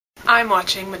I'm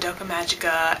watching Madoka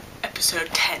Magica episode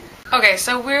 10. Okay,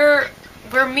 so we're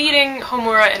meeting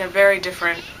Homura in a very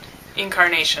different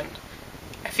incarnation.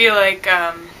 I feel like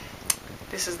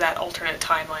this is that alternate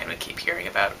timeline we keep hearing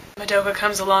about. Madoka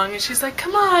comes along and she's like,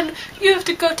 "Come on, you have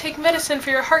to go take medicine for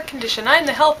your heart condition. I'm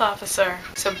the health officer."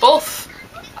 So both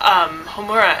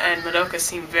Homura and Madoka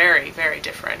seem very, very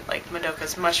different. Like,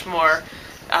 Madoka's much more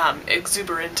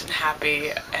exuberant and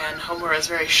happy, and Homura's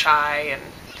very shy and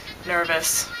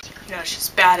nervous. You know, she's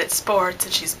bad at sports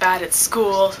and she's bad at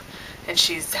school and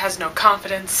she has no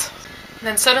confidence. And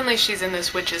then suddenly she's in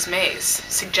this witch's maze,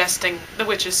 the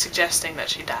witch is suggesting that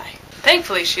she die.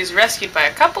 Thankfully, she's rescued by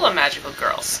a couple of magical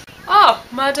girls. Oh,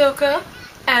 Madoka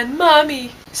and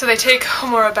Mommy! So they take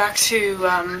Homura back to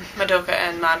Madoka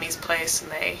and Mommy's place and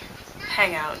they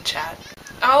hang out and chat.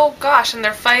 Oh gosh, and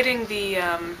they're fighting the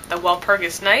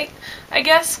Walpurgis Knight, I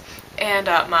guess, and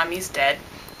Mommy's dead.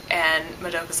 And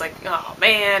Madoka's like, "Oh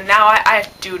man, now I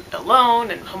have to do it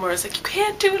alone," and Homura's like, "You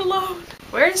can't do it alone."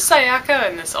 Where's Sayaka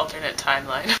in this alternate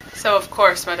timeline? So of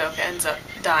course Madoka ends up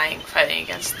dying fighting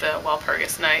against the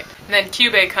Walpurgis Knight. And then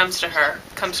Kyubey comes to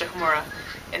Homura,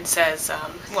 and says,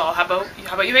 "Well, how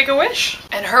about you make a wish?"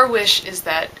 And her wish is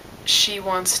that she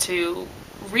wants to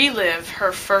relive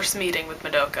her first meeting with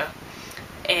Madoka.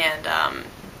 And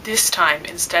this time,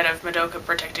 instead of Madoka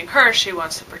protecting her, she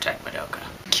wants to protect Madoka.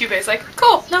 Kyubey's like,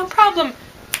 "Cool, no problem.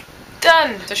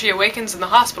 Done." So she awakens in the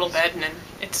hospital bed, and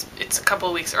it's a couple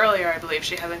of weeks earlier, I believe.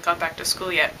 She hasn't gone back to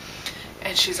school yet.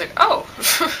 And she's like, "Oh."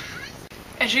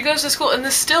 And she goes to school, and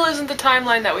this still isn't the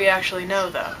timeline that we actually know,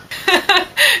 though.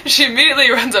 She immediately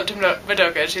runs up to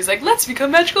Madoka, and she's like, "Let's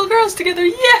become magical girls together,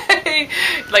 yay!"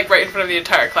 Like, right in front of the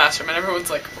entire classroom, and everyone's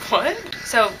like, "What?"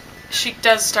 So she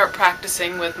does start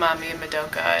practicing with Mommy and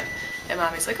Madoka, and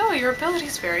Mommy's like, "Oh, your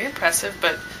ability's very impressive,"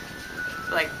 but,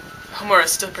 like,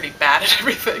 Homura's still pretty bad at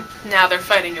everything. Now they're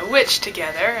fighting a witch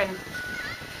together, and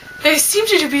they seem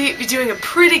to be doing a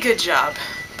pretty good job,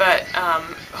 but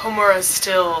Homura's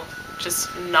still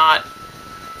just not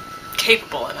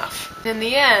capable enough. In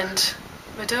the end,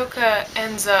 Madoka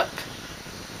ends up,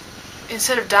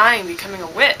 instead of dying, becoming a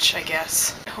witch, I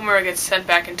guess. Homura gets sent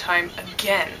back in time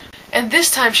again. And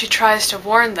this time she tries to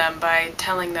warn them by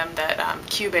telling them that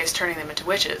Kyubey's turning them into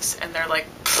witches. And they're like,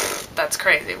 "That's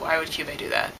crazy, why would Kyubey do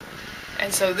that?"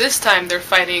 And so this time they're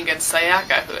fighting against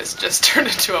Sayaka, who has just turned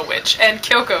into a witch. And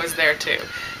Kyoko is there too.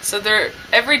 So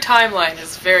every timeline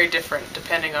is very different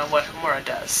depending on what Homura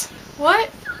does. What?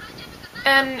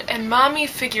 And Mommy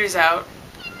figures out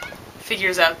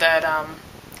that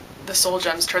the soul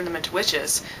gems turn them into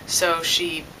witches, so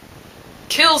she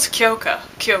kills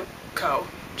Kyoko,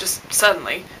 just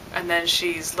suddenly, and then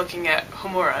she's looking at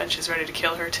Homura and she's ready to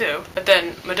kill her too. But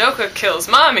then Madoka kills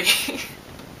Mommy.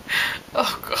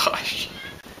 Oh gosh.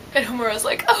 And Homura's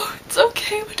like, "Oh, it's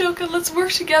okay, Madoka, let's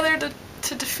work together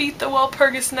to defeat the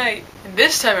Walpurgis Knight." And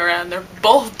this time around, they're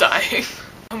both dying.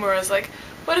 Homura's like,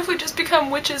 "What if we just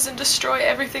become witches and destroy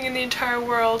everything in the entire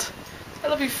world?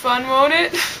 That'll be fun, won't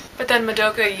it?" But then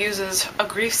Madoka uses a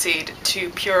grief seed to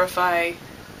purify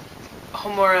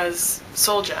Homura's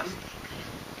soul gem.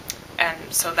 And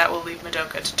so that will leave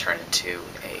Madoka to turn into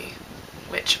a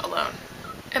witch alone.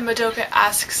 And Madoka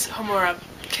asks Homura,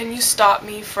 "Can you stop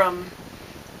me from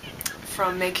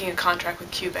making a contract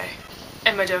with Kyubey?"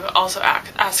 And Madoka also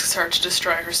asks her to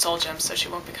destroy her soul gem so she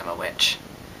won't become a witch.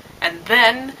 And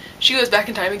then she goes back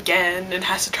in time again and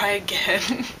has to try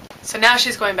again. So now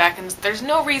she's going back, and there's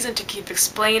no reason to keep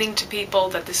explaining to people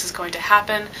that this is going to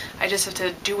happen. I just have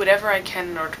to do whatever I can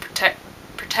in order to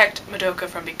protect Madoka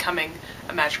from becoming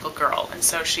a magical girl. And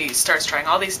so she starts trying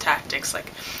all these tactics,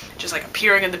 like just like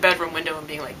appearing in the bedroom window and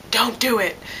being like, "Don't do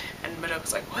it!" And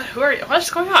Madoka's like, "What? Who are you?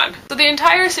 What's going on?" So the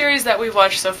entire series that we've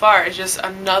watched so far is just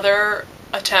another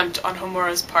attempt on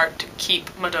Homura's part to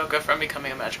keep Madoka from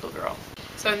becoming a magical girl.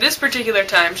 So in this particular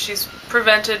time, she's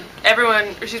prevented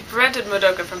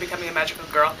Madoka from becoming a magical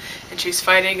girl, and she's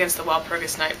fighting against the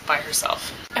Walpurgis Knight by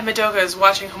herself. And Madoka is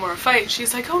watching Homura fight, and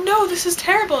she's like, "Oh no, this is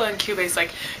terrible!" And Kyubey's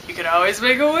like, "You could always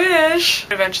make a wish!"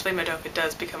 Eventually Madoka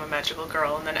does become a magical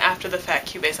girl, and then after the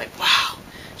fact, Kyubey's like, "Wow,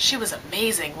 she was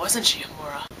amazing, wasn't she,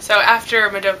 Homura?" So after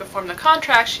Madoka formed the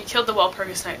contract, she killed the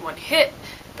Walpurgis Knight in one hit,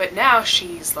 but now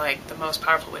she's like the most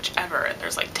powerful witch ever, and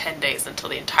there's like 10 days until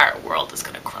the entire world is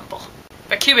gonna crumble.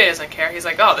 But Kyubey doesn't care. He's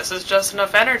like, "Oh, this is just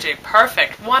enough energy.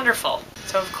 Perfect. Wonderful."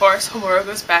 So of course, Homura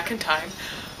goes back in time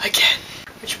again.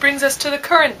 Which brings us to the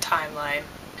current timeline.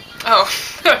 Oh,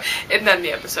 and then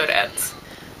the episode ends.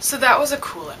 So that was a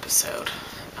cool episode,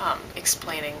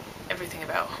 explaining everything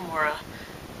about Homura,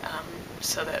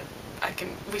 so that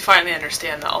we finally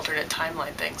understand the alternate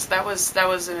timeline things. That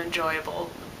was an enjoyable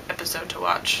episode to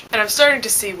watch. And I'm starting to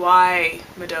see why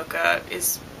Madoka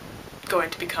is going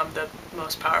to become the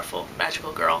most powerful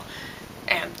magical girl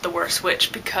and the worst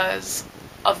witch because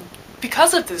of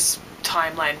this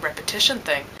timeline repetition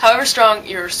thing. However strong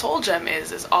your soul gem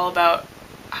is all about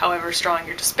however strong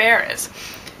your despair is.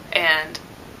 And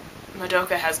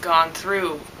Madoka has gone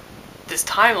through this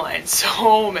timeline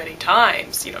so many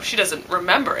times. You know, she doesn't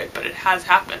remember it, but it has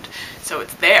happened. So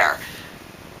it's there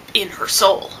in her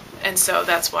soul. And so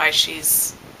that's why she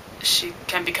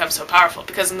can become so powerful.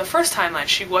 Because in the first timeline,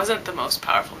 she wasn't the most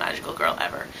powerful magical girl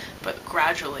ever. But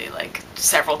gradually, like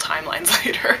several timelines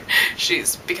later,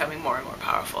 she's becoming more and more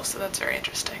powerful. So that's very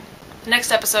interesting. The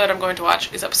next episode I'm going to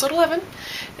watch is episode 11,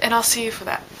 and I'll see you for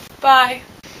that. Bye!